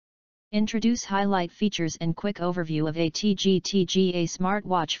Introduce highlight features and quick overview of ATGTGA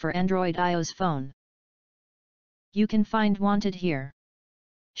smartwatch for Android iOS phone. You can find wanted here.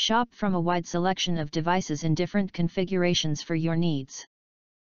 Shop from a wide selection of devices in different configurations for your needs.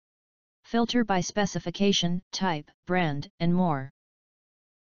 Filter by specification, type, brand, and more.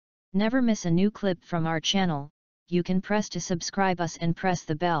 Never miss a new clip from our channel. You can press to subscribe us and press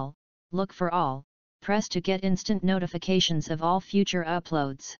the bell. Look for all. Press to get instant notifications of all future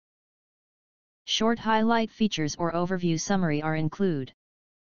uploads. Short highlight features or overview summary are included.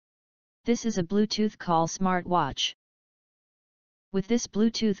 This is a Bluetooth call smartwatch. With this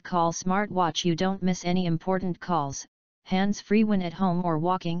Bluetooth call smartwatch you don't miss any important calls, hands-free when at home or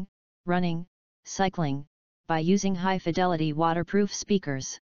walking, running, cycling, by using high-fidelity waterproof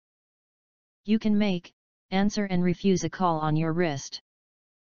speakers. You can make, answer and refuse a call on your wrist.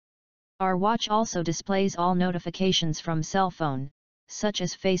 Our watch also displays all notifications from cell phone, such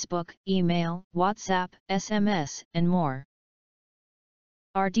as Facebook, email, WhatsApp, SMS, and more.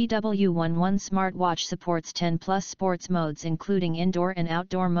 Our DW11 smartwatch supports 10+ sports modes including indoor and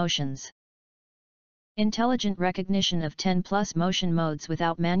outdoor motions. Intelligent recognition of 10+ motion modes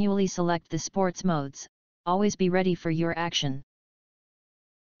without manually select the sports modes, always be ready for your action.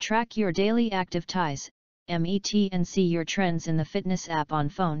 Track your daily active ties, MET and see your trends in the fitness app on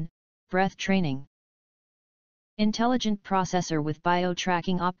phone, breath training. Intelligent processor with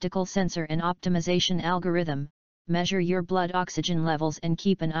bio-tracking optical sensor and optimization algorithm. Measure your blood oxygen levels and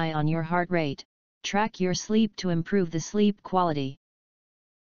keep an eye on your heart rate. Track your sleep to improve the sleep quality.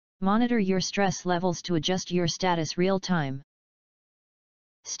 Monitor your stress levels to adjust your status real time.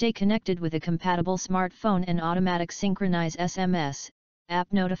 Stay connected with a compatible smartphone and automatic synchronize SMS,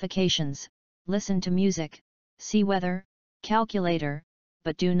 app notifications, listen to music, see weather, calculator,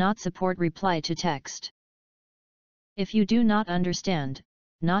 but do not support reply to text. If you do not understand,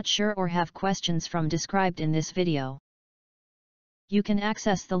 not sure or have questions from described in this video, you can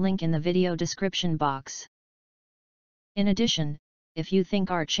access the link in the video description box. In addition, if you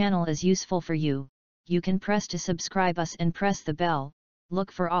think our channel is useful for you, you can press to subscribe us and press the bell.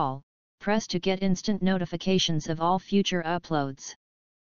 Look for all. Press to get instant notifications of all future uploads.